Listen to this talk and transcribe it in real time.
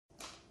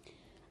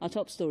Our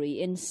top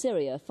story: in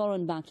Syria,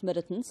 foreign-backed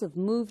militants have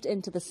moved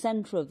into the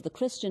centre of the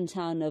Christian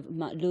town of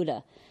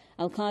Ma'lula.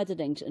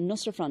 Al-Qaeda-linked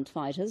Nusra Front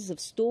fighters have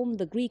stormed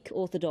the Greek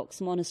Orthodox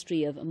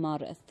monastery of Mar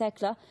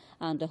Takla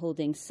and are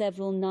holding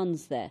several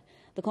nuns there.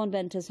 The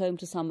convent is home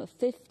to some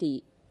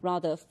 40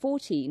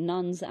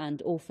 nuns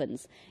and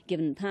orphans.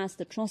 Given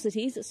past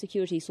atrocities,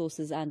 security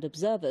sources and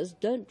observers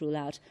don't rule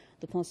out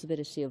the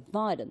possibility of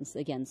violence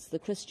against the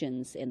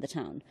Christians in the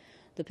town.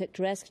 The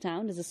picturesque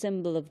town is a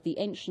symbol of the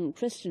ancient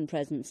Christian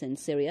presence in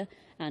Syria,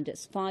 and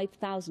its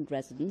 5,000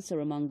 residents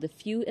are among the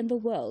few in the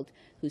world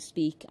who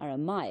speak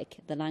Aramaic,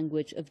 the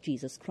language of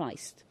Jesus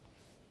Christ.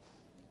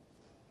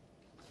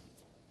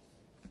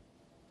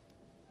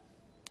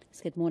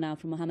 Let's get more now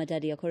from Mohammed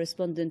Adi, our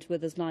correspondent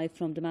with us live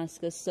from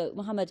Damascus. So,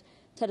 Mohammed,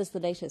 tell us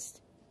the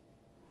latest.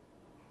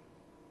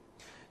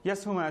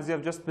 Yes, Huma, as you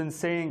have just been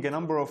saying, a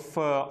number of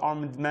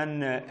armed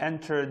men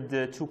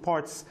entered two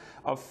parts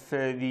of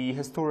the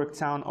historic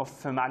town of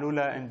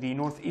Ma'lula in the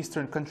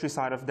northeastern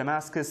countryside of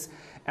Damascus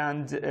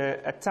and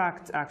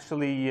attacked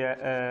actually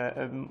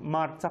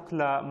Mar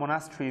Takla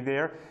monastery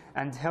there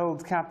and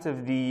held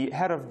captive the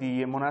head of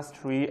the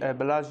monastery,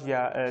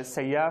 Balagia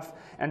Sayyaf,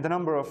 and a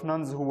number of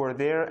nuns who were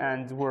there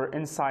and were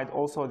inside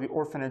also the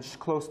orphanage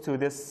close to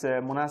this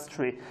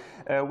monastery.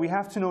 We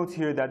have to note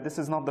here that this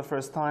is not the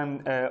first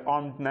time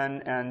armed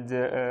men and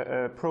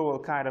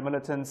pro-al-Qaeda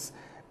militants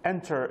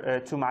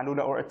enter to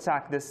Ma'lula or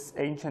attack this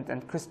ancient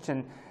and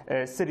Christian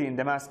city in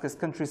Damascus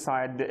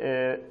countryside.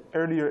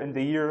 Earlier in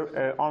the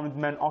year, armed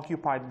men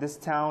occupied this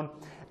town,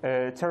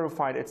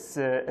 terrified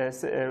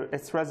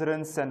its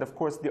residents, and of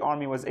course the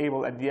army was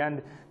able at the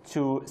end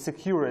to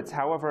secure it.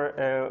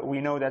 However,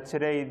 we know that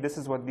today this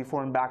is what the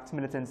foreign-backed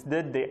militants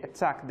did. They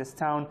attacked this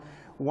town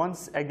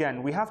once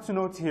again. We have to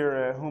note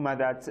here, Huma,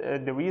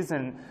 that the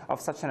reason of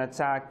such an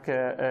attack,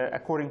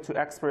 according to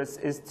experts,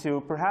 is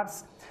to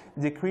perhaps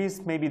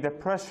decrease maybe the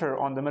pressure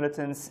on the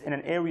militants in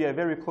an area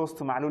very close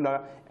to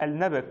Ma'lula,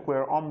 al-Nabak,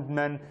 where armed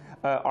men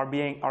are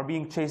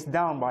being chased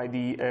down by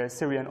the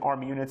Syrian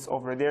army units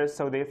over there.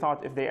 So they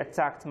thought if they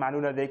attacked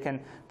Ma'lula, they can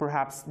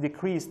perhaps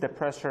decrease the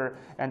pressure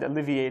and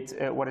alleviate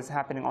what is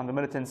happening on the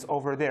militants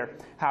over there.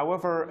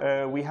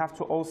 However, we have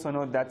to also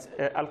note that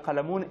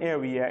Al-Qalamun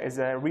area is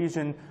a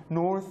region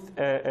north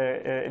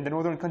in the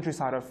northern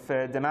countryside of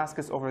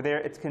Damascus over there.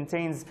 It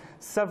contains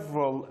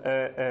several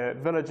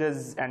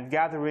villages and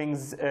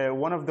gatherings.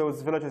 One of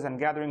those villages and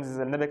gatherings is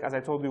al-Nabak, as I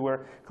told you,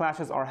 where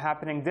clashes are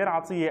happening. Deir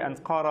Attiyeh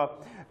and Qara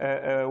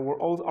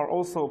are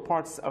also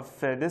parts of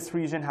this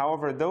region.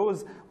 However,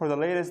 those were the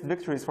latest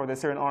victories for the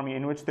Syrian army,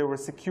 in which they were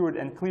secured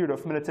and cleared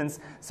of militants.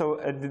 So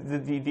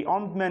the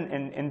armed men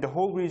in the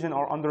whole region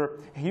are under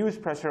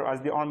huge pressure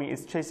as the army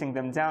is chasing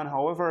them down.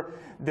 However,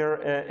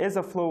 there is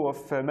a flow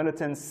of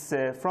militants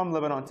from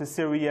Lebanon to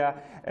Syria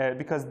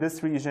because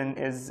this region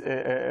is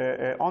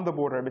on the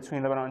border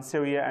between Lebanon and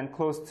Syria and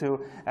close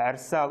to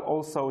Arsal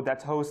also,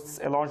 that hosts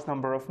a large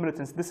number of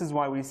militants. This is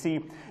why we see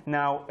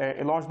now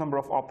a large number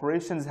of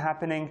operations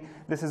happening.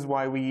 This is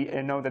why we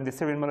know that the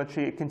Syrian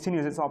military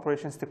continues its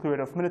operations to clear it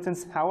of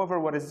militants. However,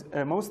 what is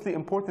mostly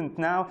important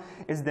now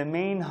is the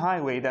main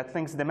highway that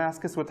links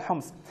Damascus with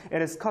Homs.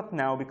 It is cut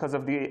now because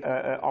of the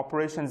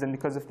operations and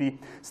because of the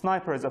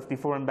snipers of the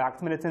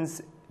foreign-backed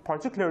militants,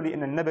 particularly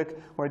in al-Nabak,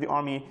 where the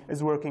army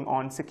is working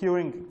on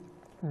securing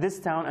this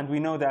town. And we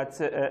know that,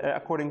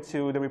 according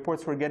to the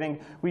reports we're getting,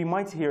 we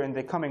might hear in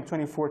the coming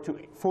 24 to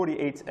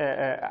 48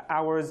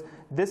 hours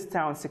this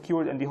town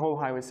secured and the whole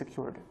highway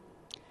secured.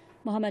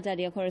 Mohammed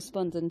Adi, our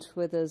correspondent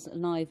with us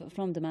live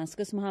from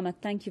Damascus.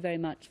 Mohammed, thank you very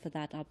much for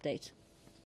that update.